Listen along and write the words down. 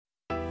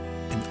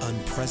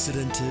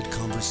Unprecedented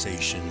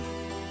conversation,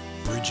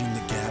 bridging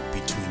the gap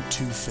between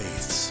two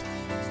faiths,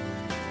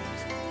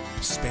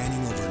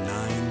 spanning over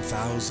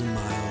 9,000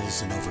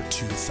 miles and over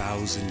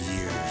 2,000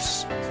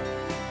 years.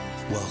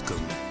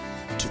 Welcome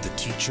to The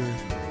Teacher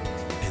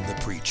and the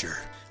Preacher.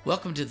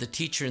 Welcome to The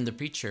Teacher and the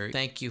Preacher.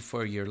 Thank you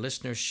for your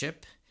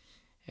listenership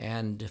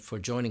and for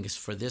joining us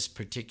for this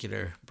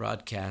particular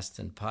broadcast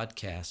and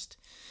podcast.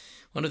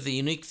 One of the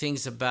unique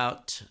things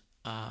about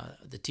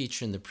The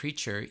Teacher and the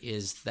Preacher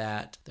is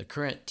that the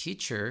current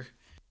teacher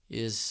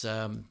is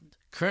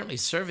currently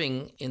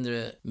serving in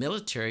the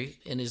military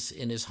in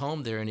his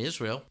home there in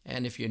Israel.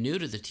 And if you're new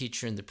to The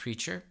Teacher and the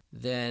Preacher,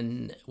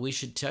 then we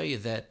should tell you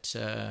that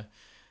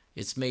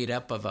it's made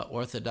up of an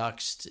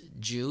Orthodox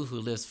Jew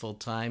who lives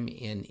full-time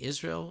in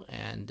Israel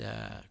and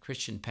a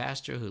Christian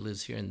pastor who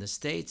lives here in the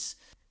States.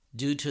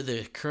 Due to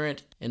the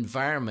current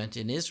environment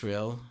in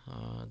Israel,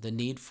 the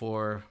need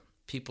for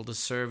people to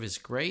serve is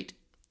great,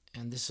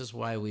 and this is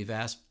why we've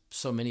asked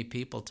so many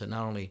people to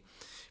not only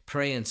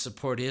pray and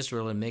support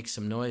Israel and make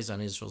some noise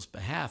on Israel's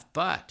behalf,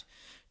 but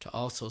to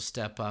also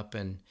step up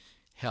and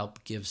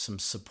help give some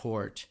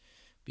support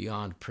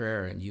beyond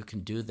prayer. And you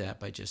can do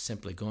that by just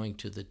simply going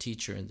to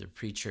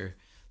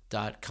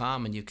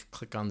theteacherandthepreacher.com, and you can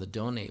click on the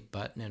donate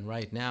button. And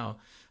right now,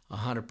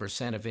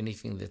 100% of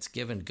anything that's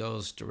given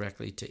goes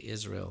directly to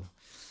Israel.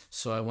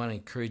 So I want to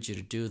encourage you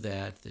to do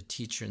that,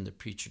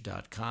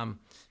 theteacherandthepreacher.com.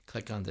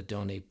 Click on the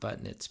donate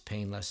button. It's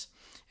painless.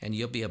 And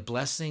you'll be a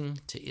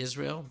blessing to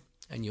Israel,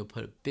 and you'll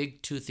put a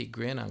big toothy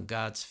grin on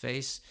God's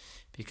face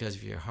because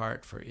of your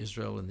heart for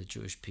Israel and the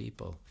Jewish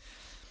people.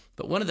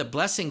 But one of the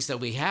blessings that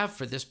we have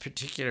for this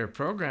particular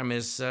program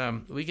is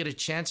we get a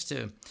chance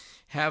to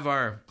have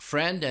our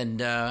friend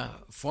and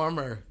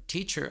former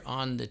teacher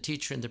on The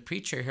Teacher and the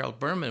Preacher,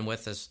 Harold Berman,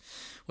 with us,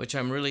 which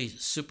I'm really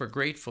super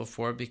grateful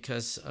for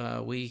because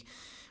we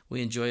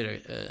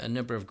enjoyed a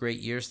number of great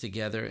years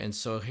together. And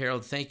so,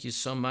 Harold, thank you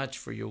so much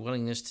for your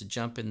willingness to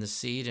jump in the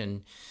seat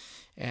and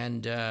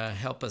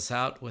help us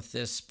out with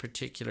this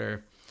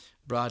particular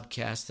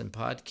broadcast and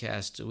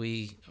podcast.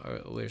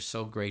 We're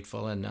so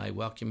grateful, and I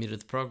welcome you to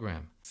the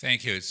program.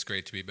 Thank you. It's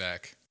great to be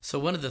back. So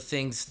one of the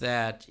things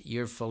that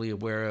you're fully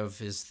aware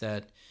of is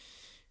that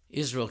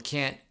Israel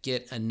can't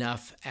get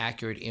enough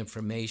accurate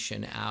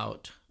information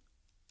out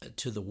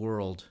to the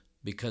world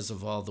because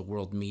of all the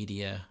world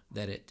media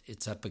that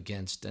it's up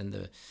against and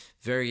the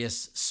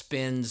various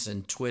spins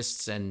and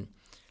twists and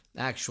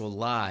actual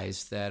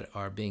lies that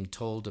are being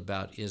told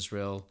about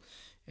Israel.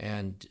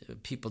 And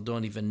people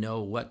don't even know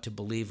what to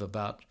believe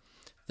about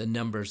the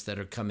numbers that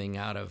are coming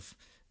out of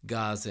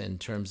Gaza in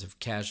terms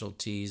of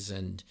casualties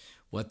and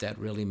what that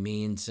really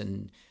means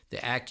and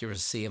the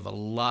accuracy of a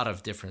lot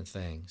of different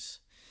things.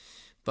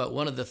 But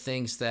one of the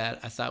things that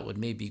I thought would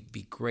maybe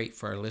be great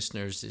for our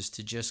listeners is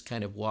to just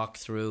kind of walk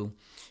through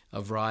a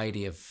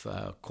variety of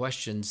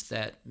questions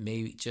that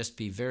may just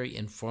be very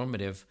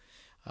informative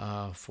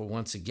for,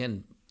 once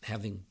again,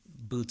 having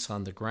boots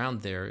on the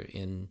ground there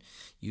in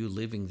you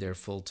living there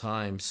full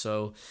time.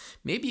 So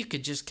maybe you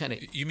could just kind of...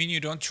 You mean you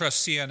don't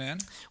trust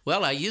CNN?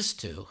 Well, I used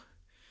to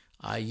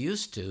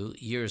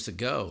years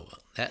ago.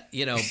 That,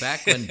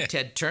 back when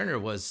Ted Turner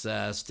was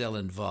still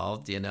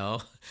involved,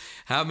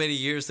 How many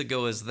years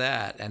ago is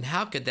that? And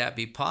how could that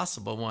be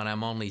possible when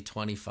I'm only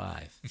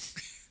 25?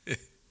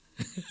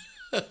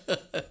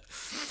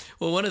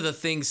 Well, one of the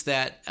things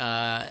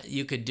that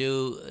you could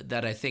do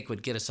that I think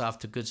would get us off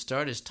to a good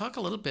start is talk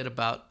a little bit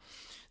about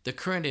the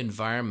current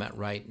environment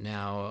right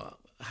now.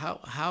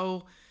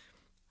 How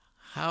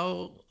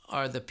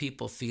are the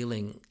people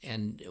feeling,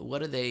 and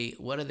what are they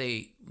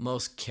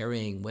most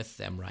carrying with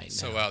them right now?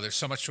 So, there's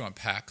so much to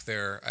unpack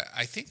there.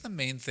 I think the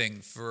main thing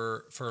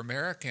for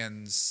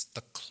Americans,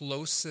 the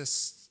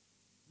closest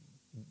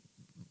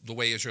the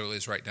way Israel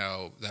is right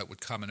now that would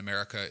come in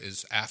America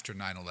is after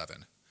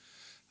 9/11.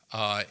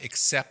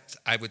 Except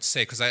I would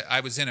say, because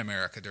I was in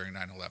America during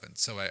 9/11,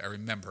 so I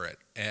remember it.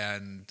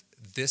 And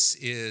this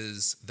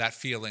is that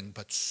feeling,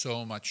 but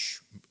so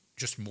much,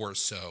 just more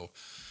so.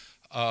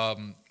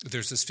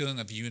 There's this feeling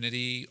of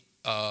unity.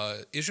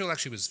 Israel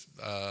actually was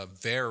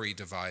very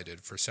divided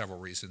for several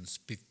reasons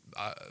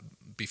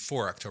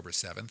before October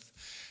 7th,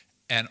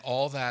 and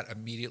all that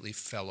immediately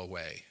fell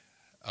away.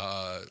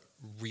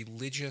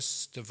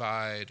 Religious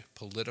divide,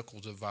 political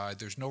divide.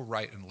 There's no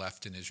right and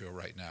left in Israel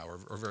right now,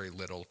 or very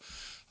little.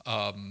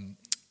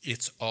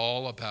 It's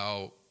all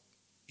about,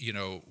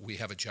 we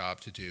have a job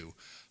to do.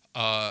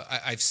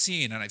 I've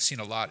seen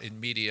a lot in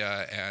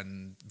media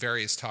and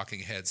various talking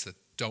heads that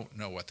don't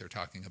know what they're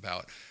talking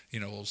about.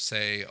 Will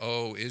say,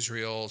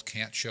 Israel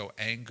can't show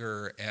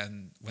anger.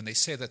 And when they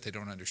say that, they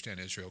don't understand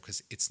Israel,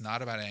 because it's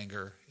not about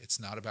anger. It's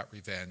not about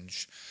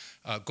revenge.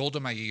 Golda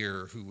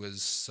Meir, who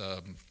was,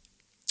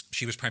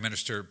 she was prime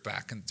minister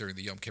during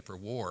the Yom Kippur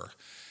War.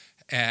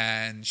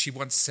 And she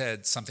once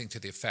said something to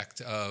the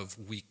effect of,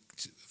 we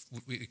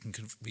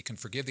can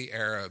forgive the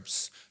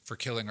Arabs for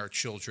killing our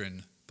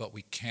children, but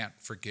we can't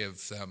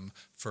forgive them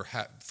for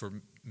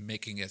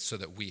making it so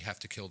that we have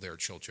to kill their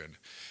children.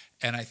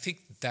 And I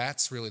think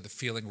that's really the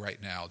feeling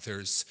right now.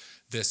 There's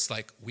this,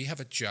 like, we have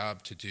a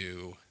job to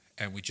do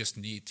and we just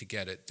need to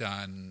get it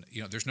done.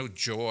 There's no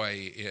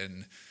joy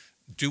in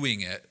doing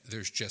it.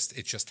 It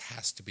just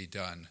has to be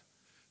done.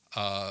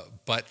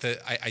 But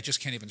I just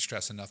can't even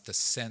stress enough the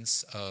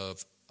sense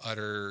of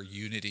utter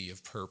unity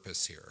of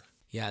purpose here.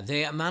 Yeah,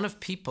 the amount of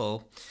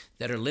people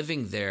that are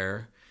living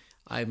there,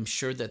 I'm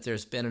sure that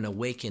there's been an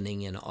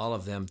awakening in all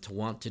of them to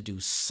want to do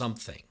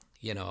something.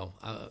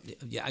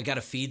 I got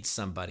to feed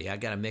somebody. I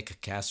got to make a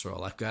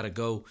casserole. I've got to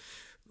go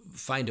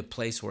find a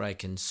place where I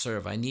can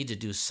serve. I need to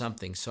do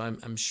something. So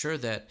I'm sure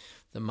that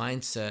the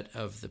mindset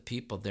of the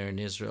people there in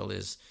Israel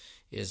is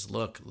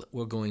look,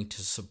 we're going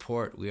to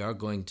support. We are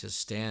going to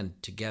stand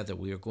together.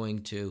 We are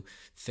going to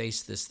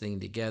face this thing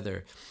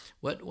together.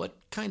 What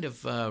kind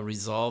of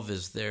resolve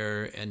is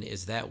there, and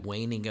is that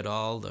waning at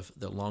all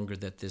the longer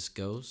that this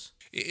goes?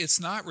 It's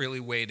not really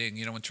waning.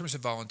 In terms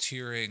of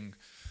volunteering,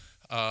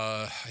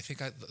 I think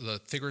the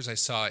figures I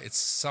saw, it's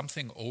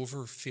something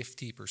over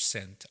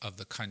 50% of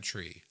the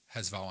country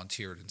has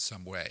volunteered in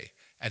some way.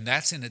 And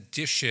that's in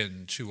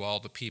addition to all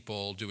the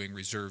people doing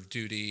reserve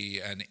duty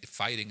and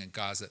fighting in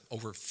Gaza.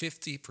 Over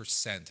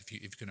 50%, if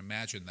you can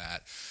imagine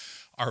that,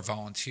 are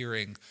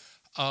volunteering.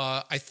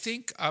 I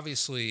think,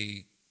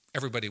 obviously,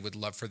 everybody would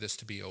love for this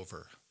to be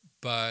over.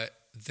 But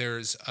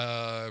there's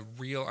a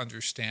real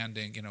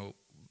understanding,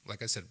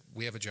 like I said,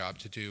 we have a job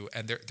to do.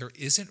 And there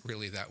isn't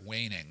really that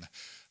waning.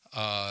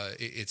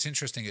 It's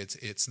interesting.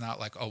 It's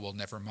not like, oh, well,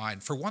 never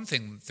mind. For one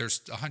thing,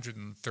 there's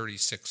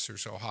 136 or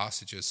so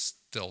hostages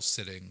still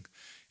sitting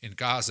in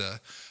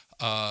Gaza.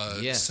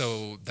 Yes.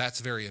 So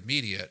that's very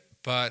immediate.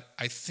 But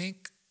I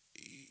think,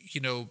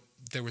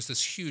 there was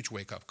this huge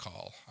wake-up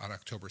call on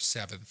October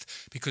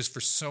 7th because for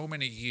so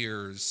many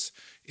years,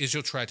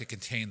 Israel tried to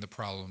contain the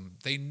problem.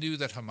 They knew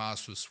that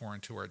Hamas was sworn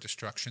to our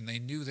destruction. They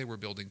knew they were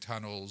building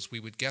tunnels. We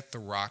would get the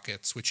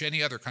rockets, which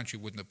any other country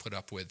wouldn't have put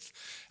up with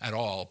at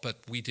all, but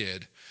we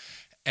did.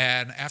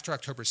 And after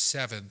October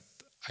 7th,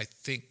 I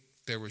think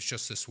there was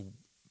just this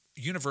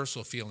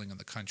universal feeling in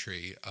the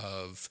country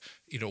of,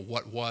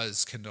 what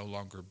was can no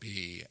longer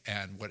be,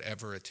 and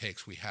whatever it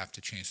takes, we have to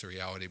change the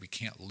reality. We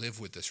can't live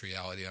with this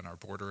reality on our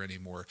border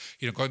anymore.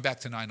 Going back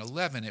to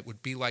 9/11, it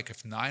would be like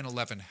if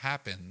 9/11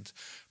 happened,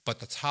 but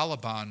the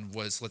Taliban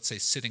was, let's say,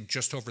 sitting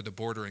just over the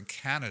border in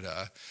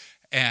Canada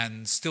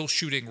and still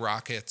shooting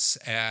rockets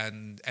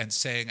and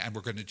saying, and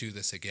we're going to do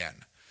this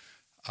again.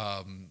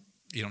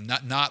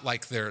 Not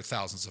like they're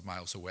thousands of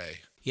miles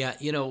away. Yeah,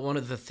 one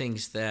of the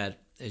things that,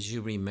 as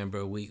you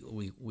remember,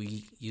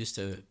 we used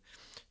to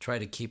try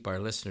to keep our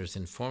listeners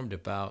informed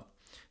about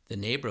the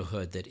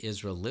neighborhood that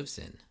Israel lives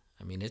in.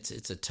 I mean,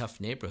 it's a tough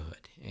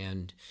neighborhood.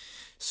 And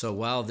so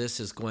while this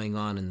is going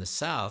on in the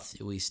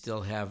south, we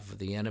still have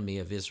the enemy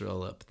of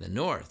Israel up in the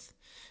north.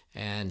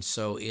 And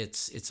so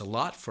it's a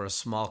lot for a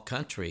small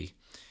country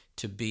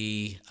to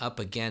be up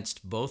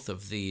against both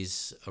of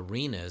these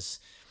arenas.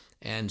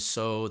 And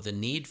so the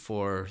need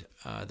for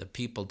the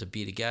people to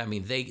be together, I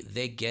mean,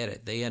 they get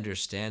it. They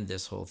understand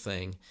this whole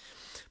thing.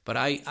 But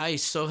I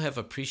so have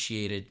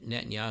appreciated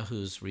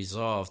Netanyahu's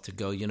resolve to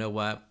go, you know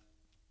what?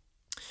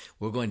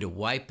 We're going to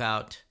wipe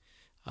out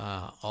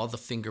all the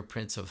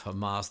fingerprints of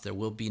Hamas. There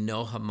will be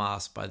no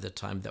Hamas by the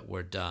time that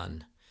we're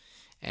done.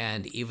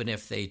 And even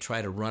if they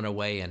try to run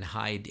away and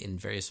hide in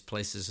various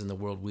places in the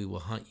world, we will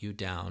hunt you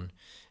down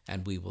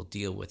and we will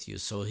deal with you.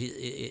 So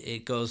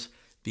it goes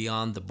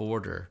beyond the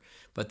border.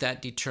 But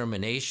that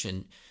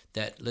determination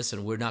that,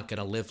 listen, we're not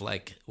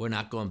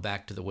going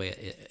back to the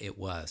way it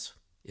was.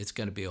 It's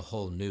going to be a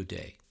whole new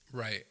day.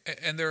 Right.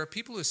 And there are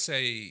people who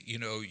say,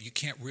 you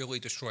can't really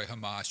destroy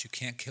Hamas. You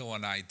can't kill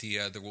an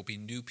idea. There will be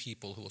new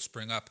people who will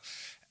spring up.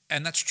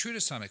 And that's true to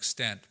some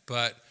extent.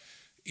 But,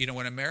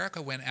 when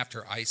America went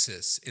after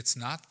ISIS, it's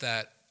not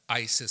that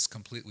ISIS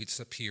completely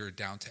disappeared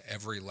down to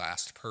every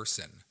last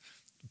person.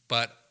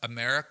 But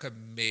America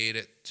made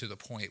it to the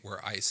point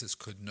where ISIS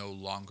could no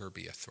longer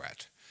be a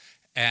threat.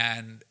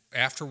 And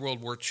after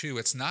World War II,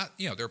 it's not,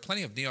 there are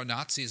plenty of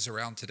neo-Nazis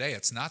around today.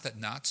 It's not that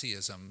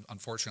Nazism,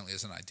 unfortunately,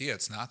 is an idea.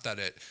 It's not that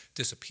it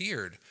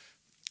disappeared,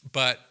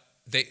 but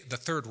the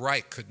Third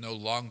Reich could no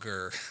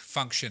longer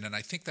function. And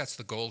I think that's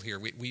the goal here.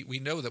 We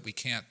know that we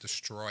can't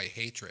destroy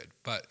hatred,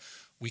 but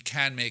we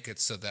can make it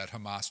so that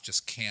Hamas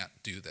just can't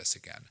do this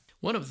again.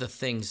 One of the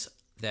things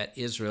that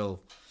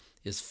Israel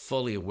is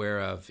fully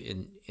aware of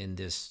in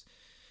this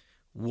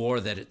war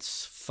that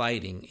it's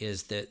fighting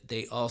is that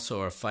they also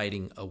are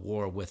fighting a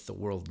war with the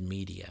world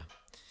media.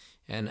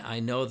 And I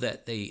know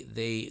that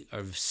they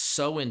are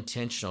so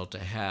intentional to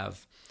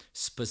have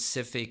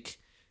specific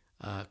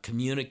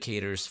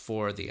communicators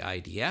for the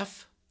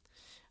IDF,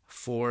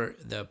 for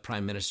the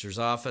Prime Minister's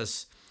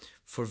office,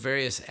 for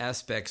various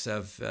aspects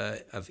of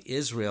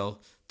Israel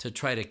to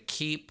try to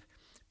keep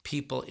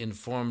people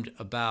informed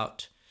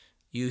about.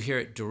 You hear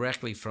it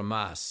directly from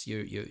us.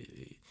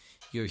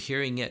 You're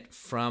hearing it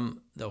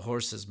from the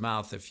horse's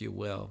mouth, if you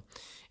will.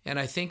 And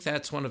I think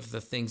that's one of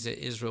the things that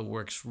Israel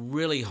works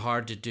really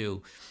hard to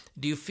do.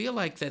 Do you feel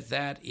like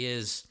that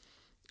is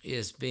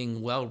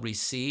being well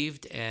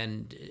received,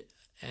 and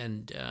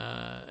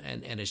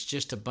it's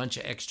just a bunch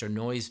of extra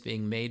noise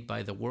being made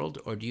by the world,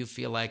 or do you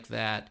feel like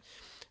that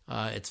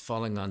it's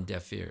falling on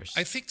deaf ears?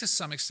 I think to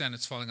some extent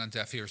it's falling on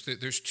deaf ears.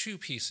 There's two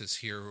pieces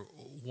here.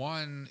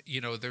 One,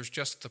 there's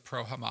just the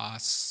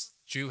pro-Hamas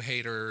Jew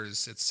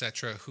haters,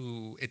 etc.,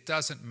 who it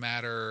doesn't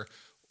matter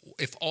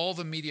if all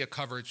the media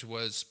coverage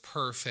was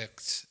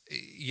perfect.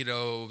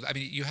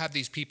 You have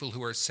these people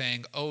who are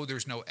saying, oh,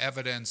 there's no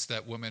evidence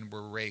that women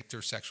were raped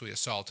or sexually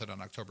assaulted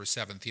on October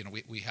 7th.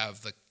 We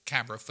have the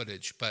camera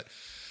footage. But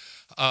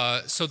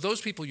so those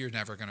people you're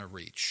never going to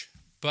reach.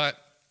 But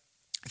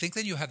I think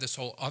then you have this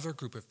whole other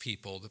group of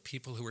people, the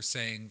people who are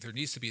saying there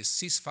needs to be a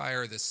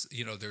ceasefire.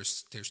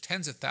 There's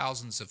tens of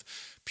thousands of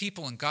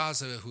people in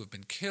Gaza who have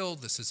been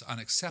killed. This is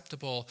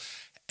unacceptable.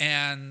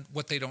 And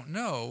what they don't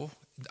know,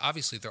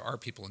 obviously there are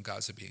people in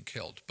Gaza being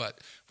killed, but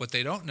what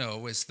they don't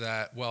know is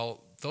that,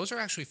 well, those are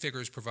actually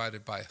figures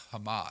provided by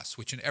Hamas,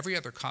 which in every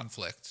other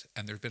conflict,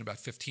 and there's been about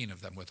 15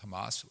 of them with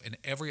Hamas, in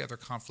every other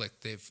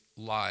conflict they've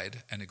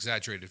lied and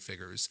exaggerated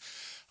figures.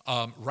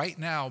 Right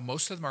now,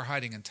 most of them are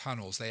hiding in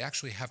tunnels. They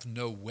actually have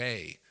no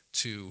way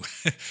to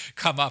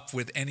come up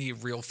with any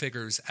real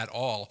figures at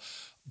all.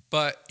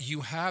 But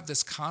you have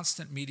this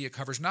constant media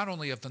coverage, not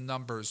only of the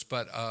numbers,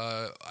 but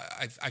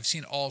I've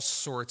seen all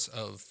sorts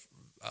of,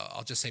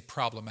 I'll just say,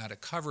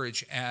 problematic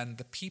coverage. And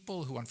the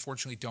people who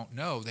unfortunately don't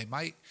know, they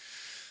might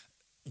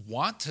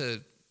want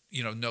to,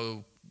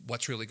 know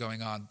what's really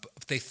going on,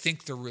 but they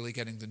think they're really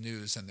getting the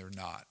news and they're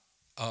not.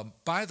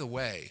 By the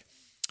way,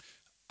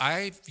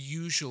 I've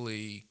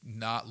usually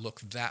not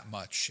looked that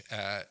much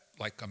at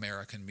like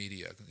American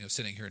media.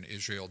 Sitting here in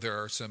Israel,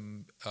 there are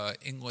some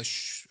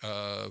English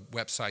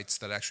websites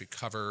that actually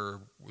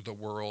cover the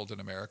world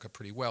and America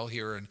pretty well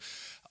here, and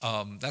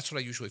that's what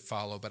I usually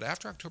follow. But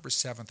after October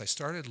 7th, I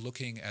started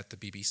looking at the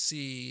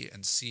BBC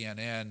and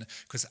CNN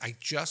because I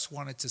just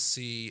wanted to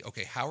see,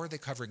 okay, how are they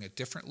covering it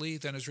differently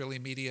than Israeli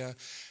media?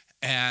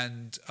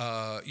 And,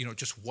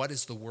 just what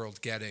is the world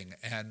getting?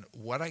 And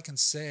what I can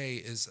say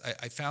is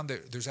I found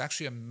that there's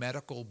actually a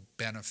medical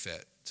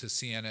benefit to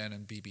CNN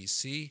and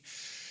BBC.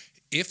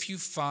 If you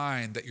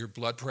find that your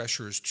blood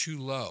pressure is too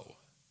low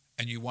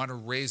and you want to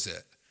raise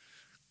it,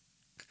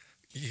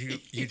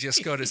 you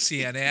just go to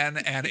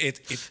CNN and it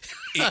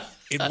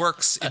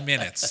works in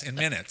minutes.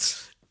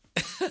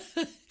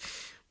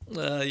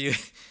 Well,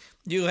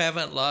 you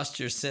haven't lost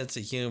your sense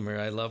of humor.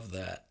 I love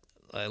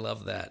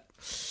that.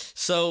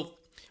 So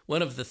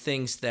one of the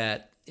things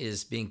that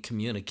is being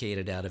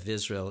communicated out of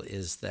Israel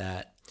is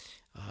that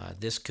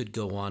this could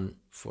go on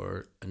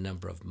for a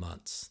number of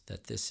months,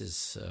 that this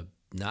is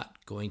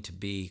not going to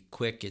be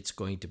quick, it's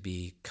going to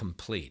be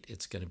complete,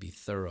 it's going to be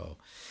thorough.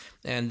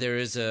 And there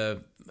is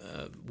a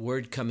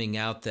word coming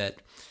out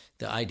that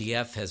the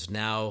IDF has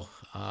now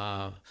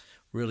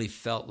really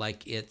felt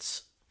like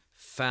it's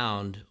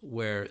found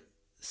where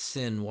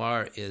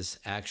Sinwar is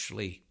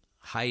actually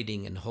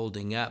hiding and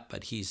holding up,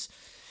 but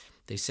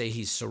they say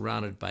he's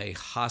surrounded by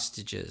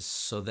hostages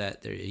so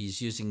that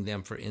he's using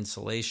them for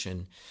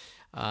insulation.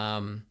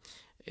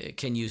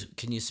 Can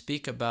you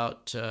speak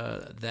about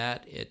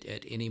that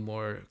at any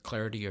more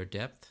clarity or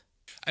depth?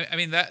 I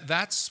mean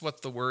that's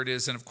what the word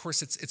is, and of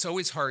course it's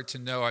always hard to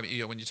know. I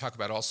mean, when you talk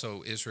about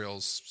also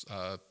Israel's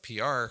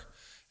PR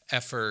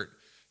effort,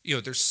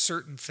 there's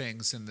certain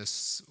things in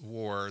this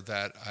war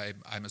that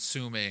I'm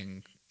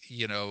assuming.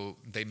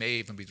 They may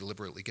even be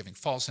deliberately giving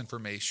false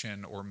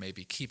information or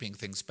maybe keeping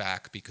things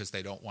back because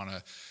they don't want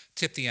to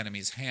tip the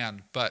enemy's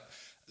hand. But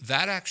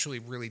that actually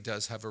really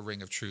does have a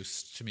ring of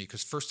truth to me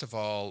because, first of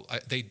all,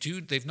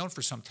 they've known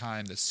for some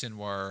time that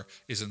Sinwar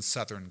is in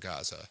southern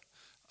Gaza,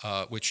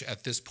 which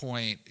at this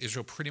point,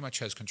 Israel pretty much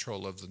has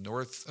control of the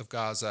north of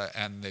Gaza,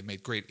 and they've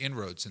made great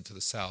inroads into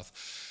the south.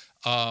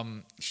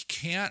 He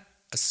can't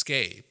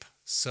escape,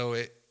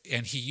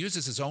 and he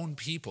uses his own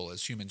people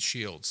as human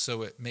shields,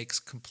 so it makes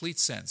complete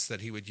sense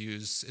that he would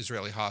use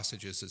Israeli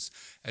hostages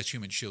as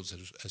human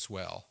shields as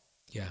well.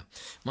 Yeah.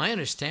 My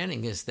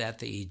understanding is that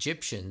the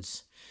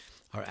Egyptians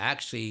are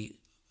actually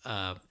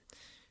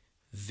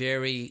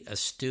very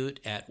astute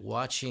at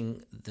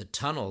watching the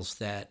tunnels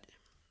that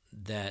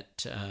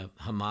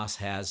Hamas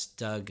has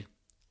dug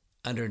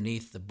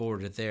underneath the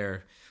border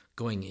there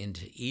going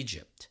into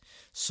Egypt,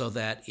 so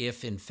that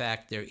if in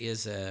fact there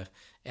is a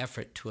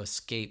effort to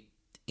escape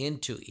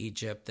into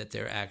Egypt, that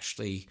they're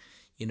actually,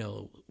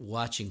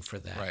 watching for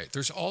that. Right.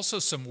 There's also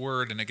some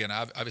word, and again,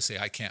 obviously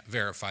I can't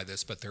verify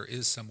this, but there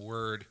is some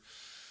word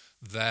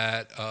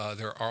that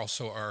there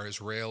also are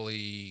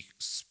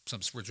some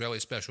Israeli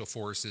special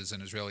forces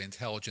and Israeli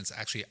intelligence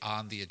actually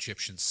on the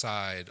Egyptian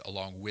side,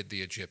 along with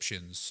the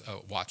Egyptians,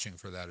 watching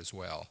for that as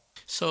well.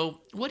 So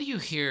what do you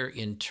hear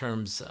in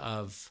terms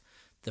of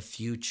the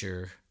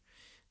future?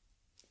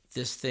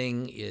 This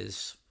thing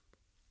is,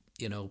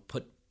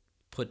 put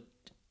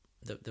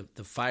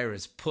the fire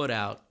is put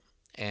out,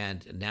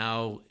 and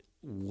now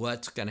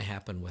what's going to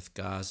happen with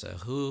Gaza?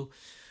 Who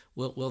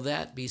will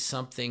that be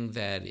something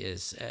that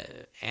is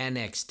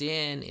annexed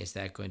in? Is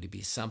that going to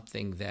be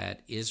something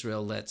that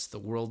Israel lets the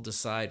world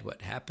decide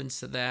what happens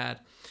to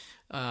that?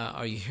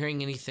 Are you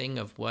hearing anything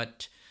of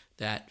what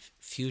that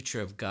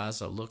future of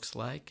Gaza looks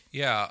like?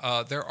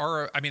 Yeah, there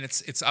are. I mean,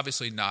 it's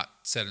obviously not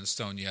set in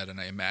stone yet, and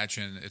I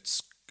imagine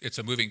it's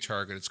a moving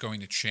target. It's going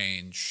to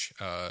change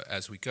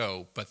as we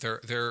go, but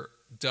there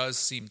does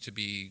seem to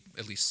be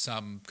at least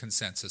some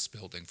consensus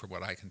building, from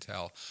what I can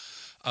tell.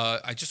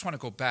 I just want to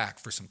go back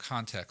for some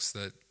context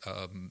that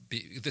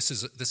this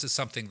is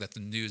something that the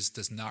news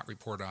does not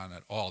report on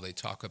at all. They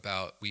talk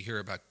about, we hear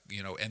about,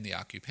 end the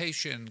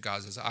occupation,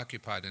 Gaza's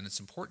occupied, and it's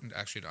important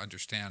actually to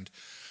understand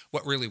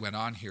what really went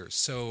on here.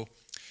 So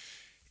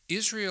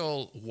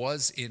Israel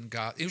was in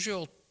Gaza.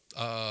 Israel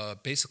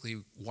basically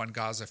won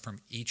Gaza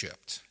from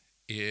Egypt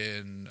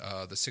in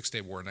the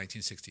Six-Day War in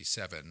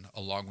 1967,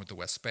 along with the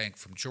West Bank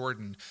from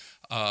Jordan.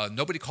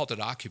 Nobody called it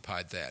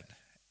occupied then.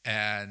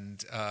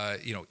 And,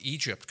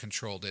 Egypt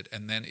controlled it,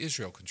 and then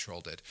Israel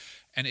controlled it.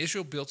 And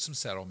Israel built some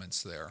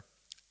settlements there.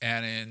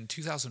 And in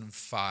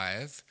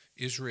 2005,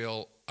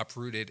 Israel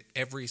uprooted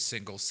every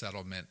single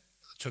settlement,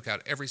 took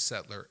out every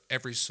settler,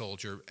 every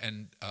soldier,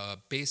 and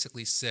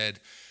basically said,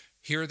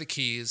 here are the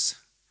keys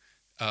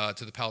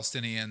to the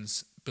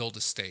Palestinians, build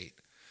a state.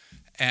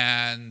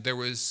 And there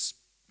was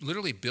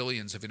literally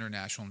billions of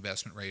international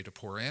investment ready to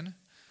pour in.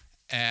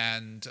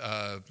 And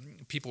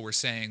people were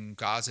saying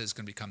Gaza is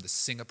going to become the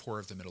Singapore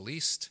of the Middle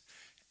East.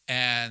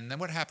 And then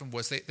what happened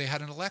was they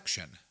had an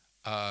election,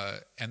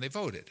 and they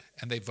voted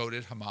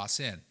Hamas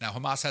in. Now,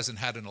 Hamas hasn't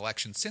had an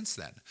election since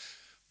then.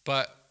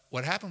 But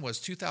what happened was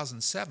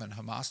 2007,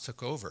 Hamas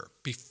took over.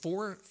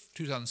 Before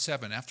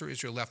 2007, after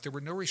Israel left, there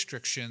were no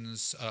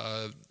restrictions.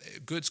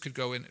 Goods could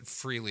go in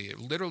freely.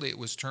 Literally, it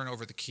was turn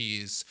over the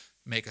keys,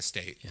 make a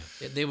state.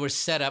 Yeah. They were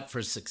set up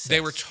for success. They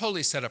were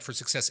totally set up for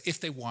success if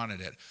they wanted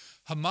it.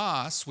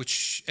 Hamas,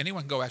 which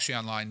anyone can go actually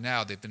online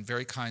now, they've been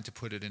very kind to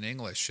put it in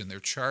English in their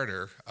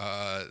charter,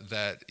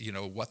 that,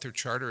 what their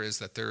charter is,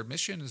 that their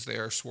mission is they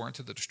are sworn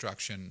to the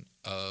destruction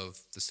of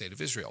the state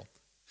of Israel.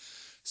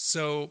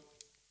 So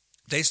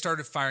they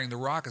started firing the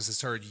rockets. They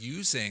started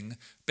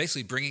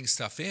basically bringing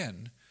stuff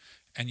in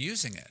and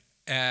using it.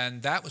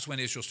 And that was when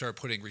Israel started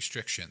putting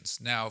restrictions.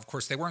 Now, of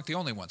course, they weren't the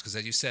only ones, because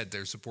as you said,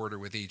 there's a border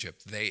with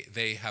Egypt.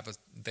 They have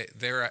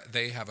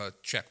a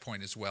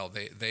checkpoint as well.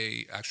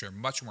 They actually are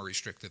much more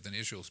restrictive than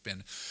Israel's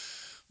been.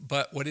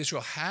 But what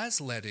Israel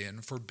has let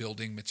in for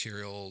building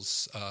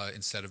materials,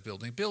 instead of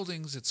building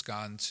buildings, it's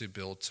gone to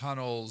build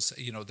tunnels.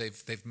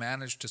 They've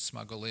managed to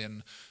smuggle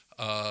in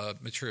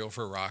material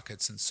for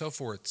rockets and so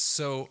forth.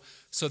 So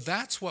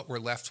that's what we're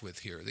left with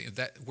here.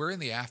 That we're in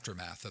the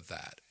aftermath of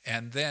that.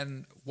 And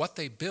then what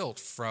they built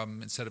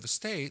from, instead of a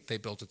state, they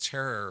built a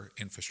terror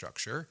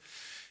infrastructure,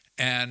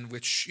 and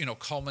which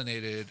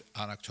culminated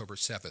on October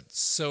 7th.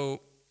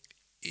 So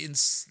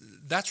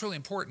that's really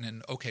important.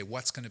 And okay,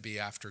 what's going to be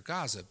after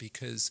Gaza?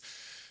 Because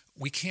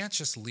we can't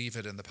just leave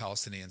it in the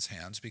Palestinians'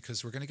 hands,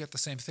 because we're going to get the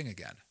same thing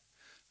again.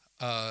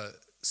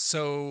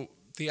 So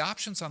the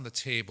options on the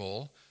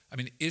table. I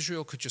mean,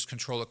 Israel could just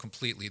control it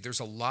completely. There's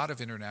a lot of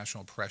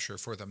international pressure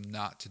for them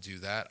not to do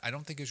that. I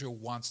don't think Israel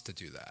wants to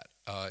do that.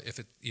 If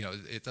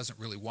it doesn't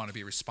really want to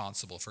be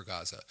responsible for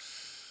Gaza.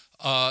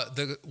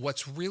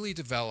 What's really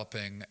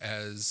developing,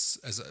 as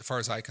far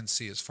as I can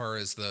see, as far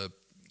as the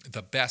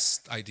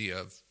best idea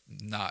of,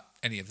 not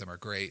any of them are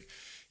great,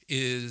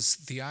 is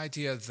the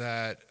idea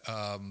that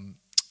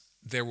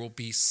there will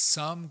be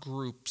some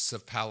groups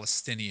of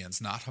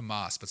Palestinians, not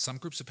Hamas, but some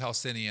groups of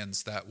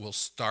Palestinians that will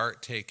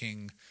start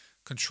taking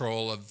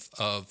control of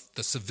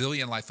the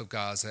civilian life of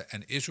Gaza,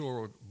 and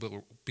Israel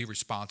will be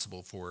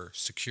responsible for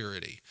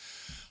security.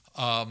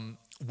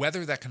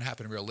 Whether that can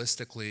happen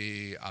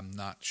realistically, I'm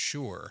not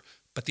sure.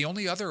 But the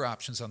only other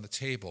options on the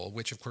table,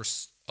 which of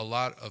course a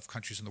lot of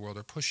countries in the world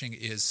are pushing,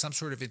 is some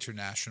sort of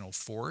international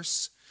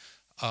force.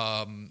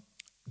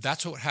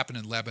 That's what happened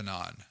in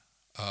Lebanon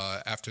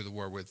after the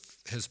war with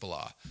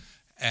Hezbollah.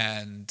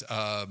 And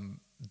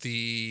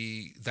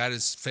that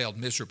has failed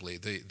miserably.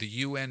 The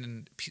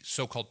UN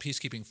so-called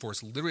peacekeeping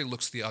force literally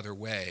looks the other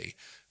way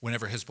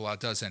whenever Hezbollah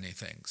does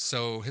anything.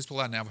 So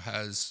Hezbollah now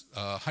has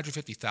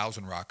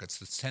 150,000 rockets.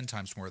 That's 10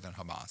 times more than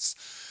Hamas.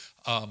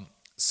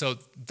 So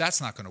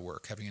that's not going to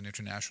work, having an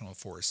international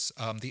force.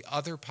 The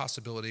other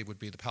possibility would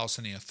be the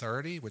Palestinian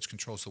Authority, which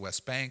controls the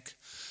West Bank.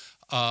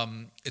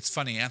 It's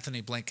funny,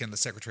 Anthony Blinken, the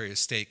Secretary of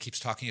State,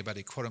 keeps talking about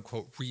a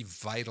quote-unquote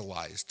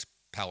revitalized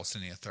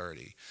Palestinian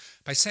Authority.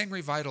 By saying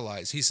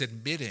revitalize, he's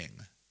admitting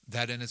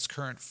that in its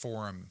current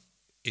form,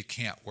 it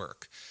can't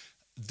work.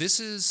 This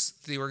is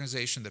the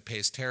organization that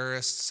pays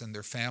terrorists and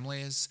their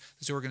families.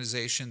 This is the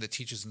organization that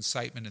teaches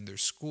incitement in their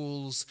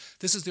schools.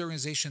 This is the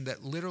organization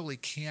that literally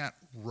can't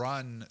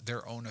run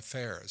their own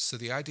affairs. So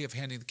the idea of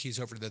handing the keys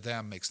over to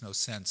them makes no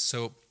sense.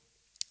 So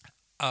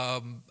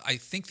I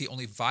think the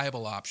only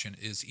viable option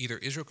is either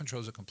Israel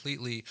controls it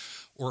completely,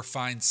 or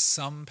find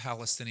some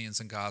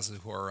Palestinians in Gaza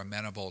who are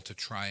amenable to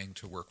trying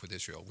to work with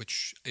Israel,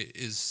 which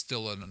is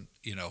still an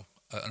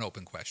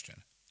open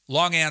question.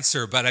 Long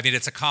answer, but I mean,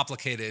 it's a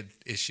complicated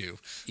issue.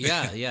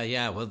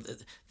 Yeah. Well,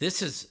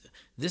 this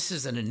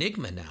is an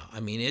enigma now. I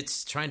mean,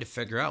 it's trying to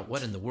figure out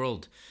what in the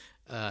world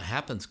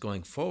happens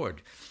going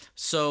forward.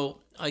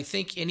 So I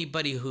think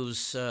anybody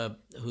who's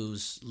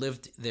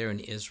lived there in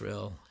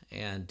Israel,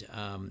 and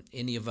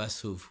any of us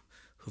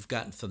who've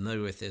gotten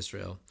familiar with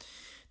Israel,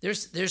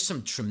 there's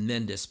some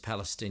tremendous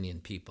Palestinian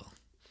people.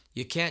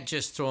 You can't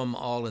just throw them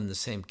all in the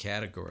same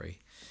category.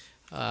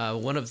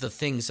 One of the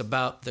things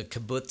about the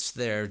kibbutz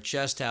there,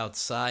 just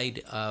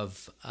outside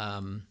of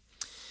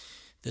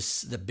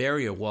the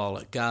barrier wall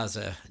at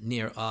Gaza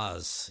near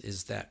Oz,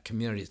 is that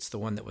community. It's the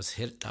one that was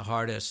hit the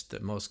hardest,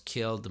 the most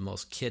killed, the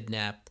most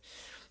kidnapped.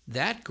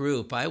 That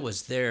group, I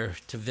was there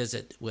to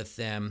visit with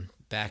them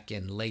back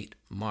in late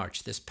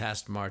March, this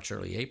past March,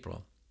 early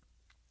April.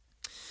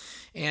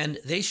 And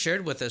they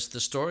shared with us the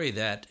story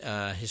that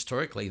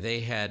historically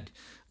they had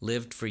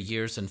lived for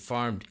years and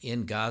farmed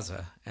in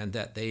Gaza, and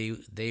that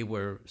they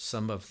were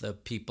some of the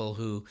people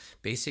who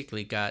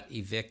basically got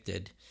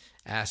evicted,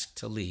 asked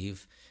to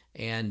leave,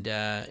 and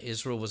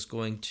Israel was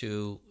going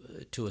to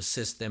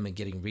assist them in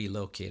getting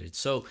relocated.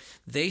 So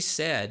they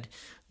said,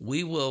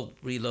 we will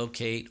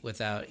relocate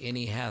without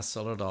any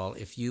hassle at all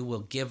if you will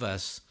give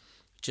us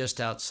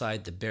just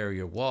outside the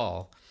barrier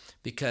wall,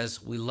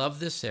 because we love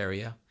this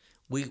area.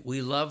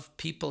 We love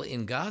people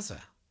in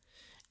Gaza,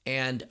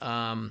 and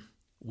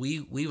we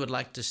would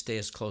like to stay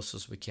as close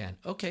as we can.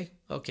 Okay,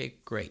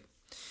 great.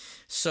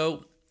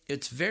 So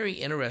it's very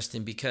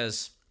interesting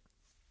because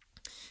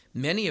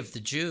many of the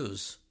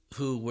Jews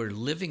who were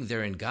living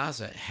there in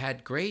Gaza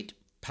had great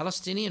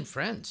Palestinian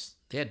friends.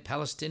 They had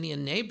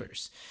Palestinian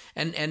neighbors.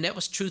 And that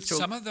was true through...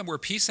 Some of them were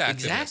peace activists.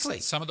 Exactly.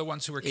 Some of the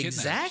ones who were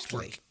kidnapped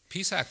were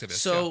peace activists.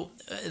 So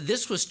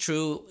this was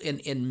true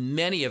in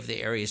many of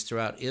the areas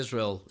throughout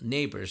Israel,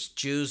 neighbors,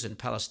 Jews and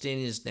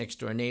Palestinians, next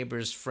door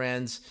neighbors,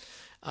 friends.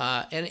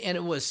 And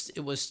it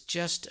was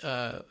just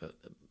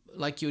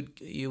like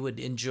you would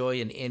enjoy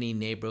in any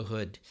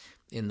neighborhood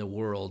in the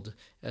world,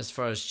 as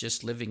far as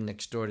just living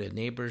next door to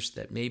neighbors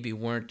that maybe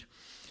weren't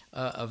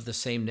of the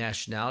same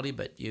nationality,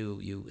 but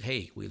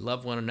hey, we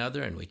love one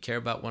another and we care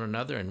about one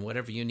another, and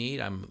whatever you need,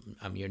 I'm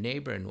your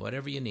neighbor, and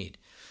whatever you need.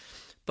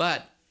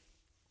 But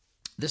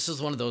this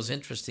is one of those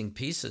interesting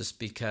pieces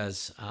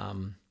because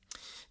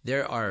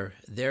there are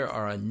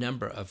a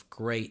number of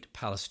great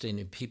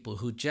Palestinian people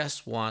who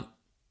just want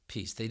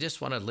peace. They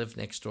just want to live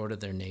next door to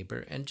their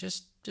neighbor and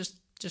just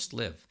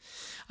live.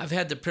 I've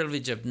had the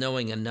privilege of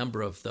knowing a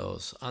number of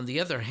those. On the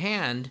other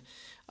hand,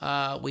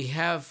 we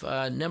have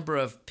a number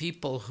of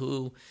people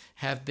who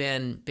have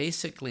been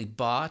basically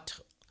bought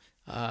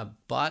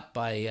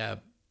by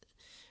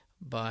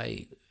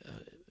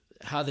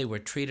how they were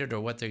treated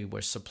or what they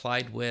were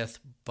supplied with,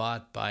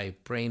 bought by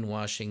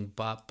brainwashing,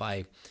 bought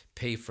by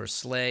pay for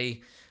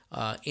slay,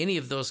 any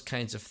of those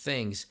kinds of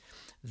things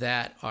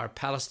that are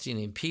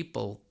Palestinian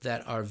people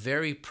that are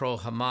very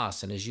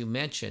pro-Hamas. And as you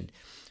mentioned,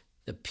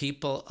 the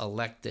people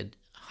elected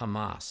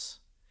Hamas.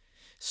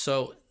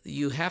 So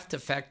you have to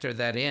factor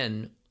that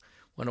in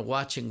when a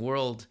watching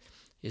world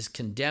is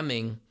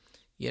condemning,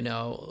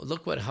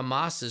 look what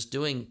Hamas is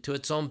doing to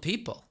its own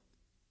people.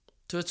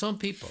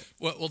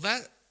 Well,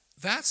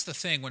 that's the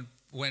thing.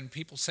 When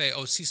people say,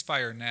 "Oh,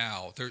 ceasefire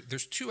now,"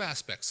 there's two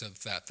aspects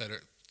of that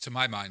are, to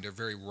my mind, are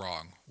very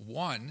wrong.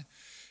 One,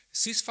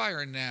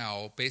 ceasefire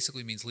now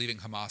basically means leaving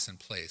Hamas in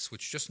place,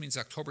 which just means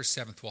October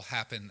 7th will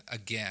happen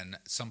again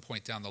at some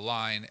point down the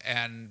line.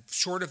 And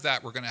short of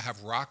that, we're going to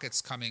have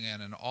rockets coming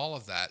in and all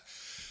of that.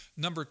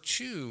 Number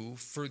two,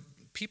 for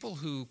people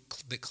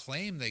that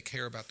claim they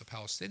care about the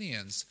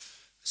Palestinians,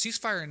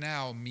 ceasefire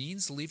now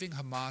means leaving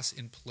Hamas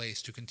in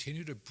place to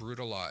continue to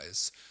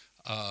brutalize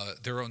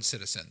their own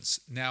citizens.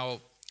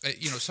 Now,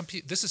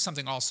 this is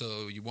something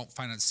also you won't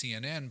find on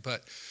CNN,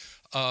 but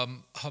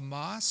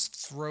Hamas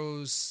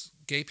throws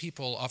gay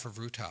people off of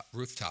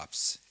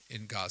rooftops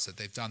in Gaza.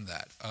 They've done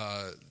that.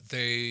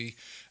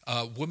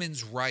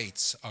 Women's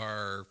rights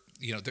are,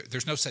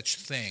 there's no such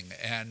thing.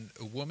 And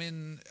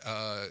women,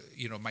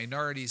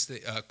 minorities,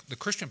 the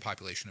Christian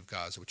population of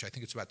Gaza, which I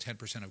think it's about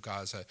 10% of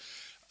Gaza,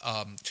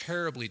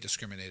 terribly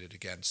discriminated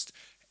against.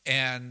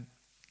 And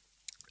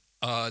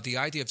the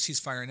idea of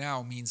ceasefire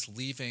now means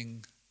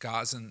leaving the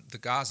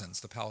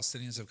Gazans, the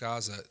Palestinians of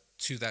Gaza,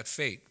 to that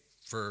fate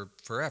for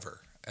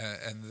forever.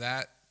 And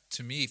that,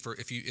 to me,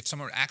 if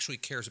someone actually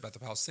cares about the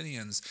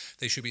Palestinians,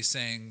 they should be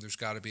saying there's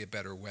got to be a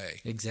better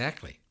way.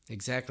 Exactly. And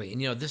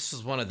this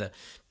is one of the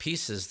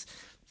pieces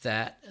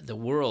that the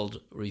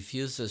world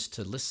refuses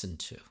to listen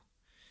to.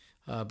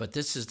 But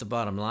this is the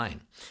bottom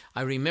line.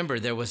 I remember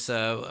there was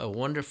a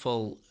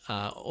wonderful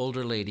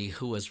older lady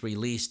who was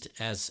released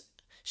as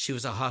she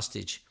was a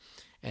hostage,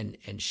 and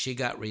she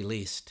got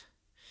released.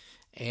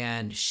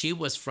 And she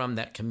was from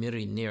that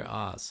community near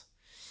Oz.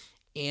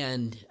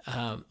 And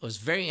it was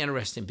very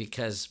interesting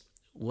because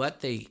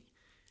what they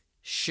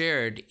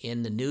shared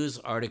in the news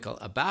article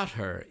about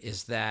her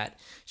is that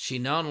she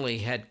not only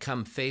had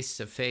come face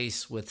to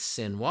face with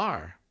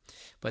Sinwar,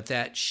 but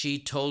that she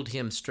told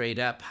him straight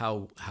up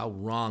how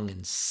wrong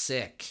and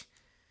sick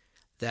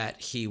that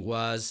he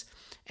was,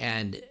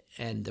 and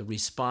the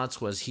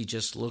response was he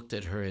just looked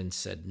at her and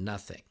said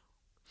nothing.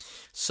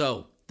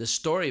 So the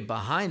story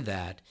behind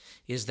that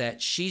is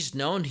that she's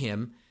known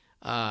him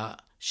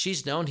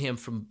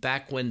from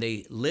back when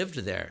they lived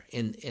there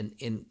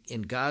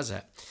in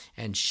Gaza.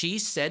 And she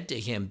said to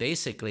him,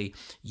 basically,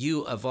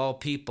 you of all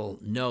people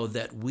know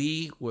that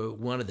we were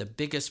one of the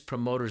biggest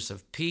promoters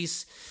of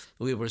peace.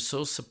 We were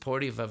so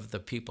supportive of the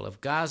people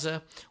of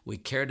Gaza. We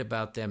cared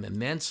about them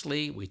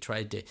immensely. We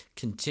tried to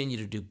continue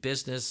to do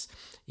business,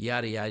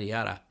 yada, yada,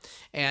 yada.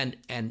 And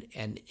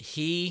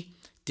he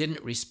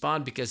didn't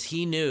respond because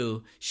he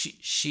knew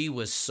she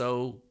was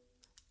so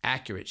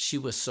accurate. She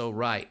was so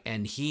right.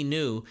 And he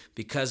knew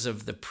because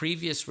of the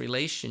previous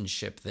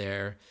relationship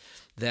there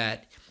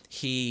that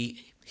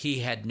he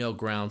had no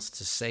grounds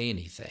to say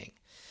anything.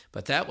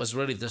 But that was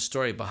really the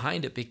story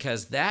behind it,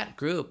 because that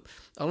group,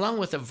 along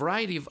with a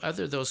variety of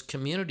other those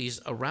communities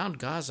around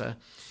Gaza,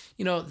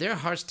 their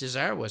heart's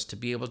desire was to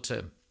be able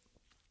to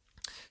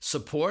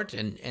support,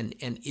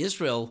 and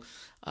Israel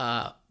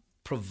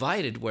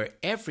provided, where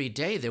every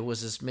day there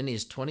was as many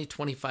as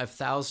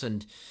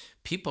 25,000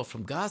 people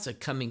from Gaza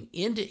coming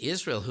into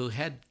Israel who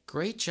had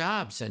great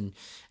jobs and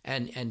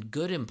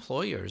good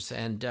employers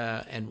and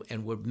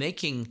were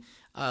making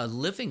a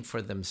living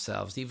for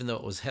themselves, even though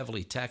it was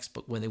heavily taxed.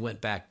 But when they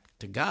went back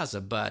to Gaza,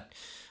 but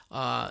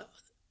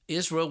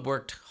Israel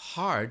worked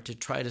hard to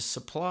try to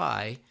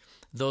supply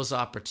those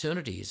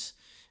opportunities,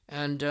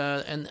 and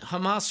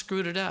Hamas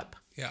screwed it up.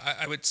 Yeah,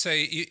 I would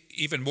say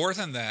even more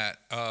than that.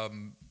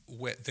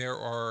 There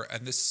are,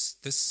 and this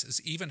has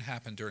even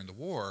happened during the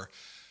war,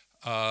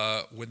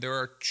 when there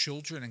are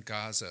children in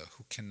Gaza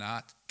who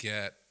cannot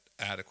get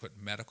adequate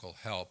medical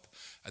help,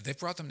 they've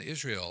brought them to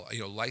Israel.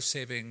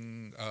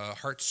 Life-saving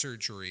heart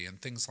surgery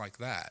and things like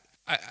that.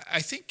 I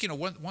think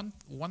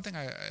one thing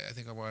I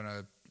think I want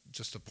to,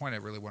 just a point I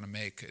really want to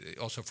make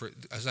also,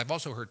 as I've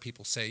also heard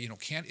people say,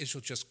 can't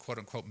Israel just quote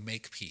unquote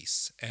make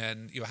peace?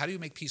 And how do you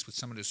make peace with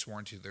someone who's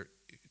sworn to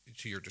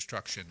your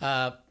destruction?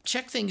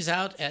 Check things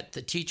out at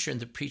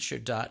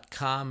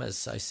theteacherandthepreacher.com.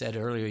 As I said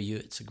earlier,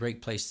 it's a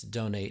great place to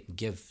donate and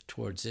give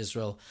towards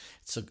Israel.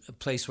 It's a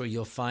place where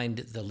you'll find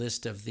the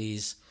list of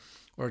these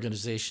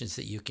organizations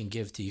that you can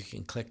give to. You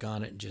can click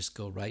on it and just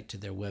go right to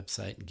their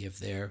website and give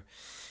there.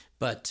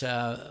 But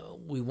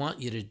we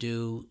want you to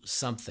do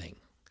something.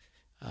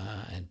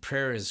 And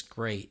prayer is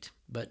great,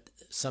 but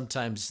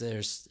sometimes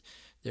there's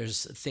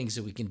things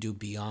that we can do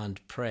beyond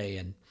pray,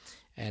 and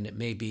it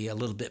may be a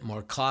little bit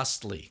more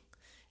costly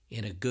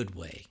in a good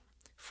way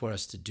for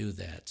us to do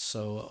that.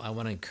 So I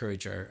want to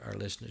encourage our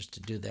listeners to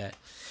do that.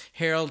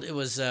 Harold, it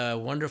was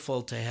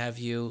wonderful to have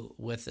you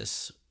with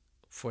us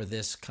for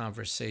this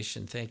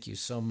conversation. Thank you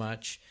so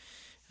much.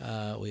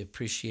 We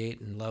appreciate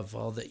and love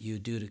all that you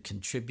do to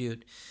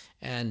contribute,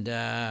 and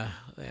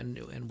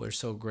we're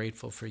so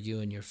grateful for you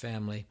and your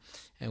family,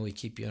 and we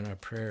keep you in our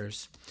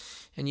prayers.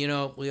 And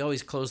we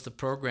always close the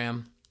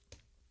program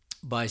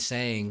by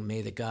saying,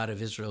 may the God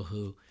of Israel,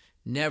 who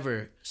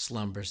never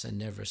slumbers and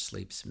never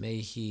sleeps, may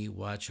he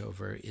watch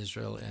over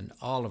Israel and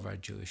all of our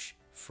Jewish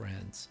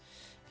friends,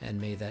 and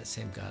may that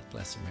same God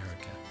bless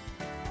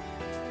America.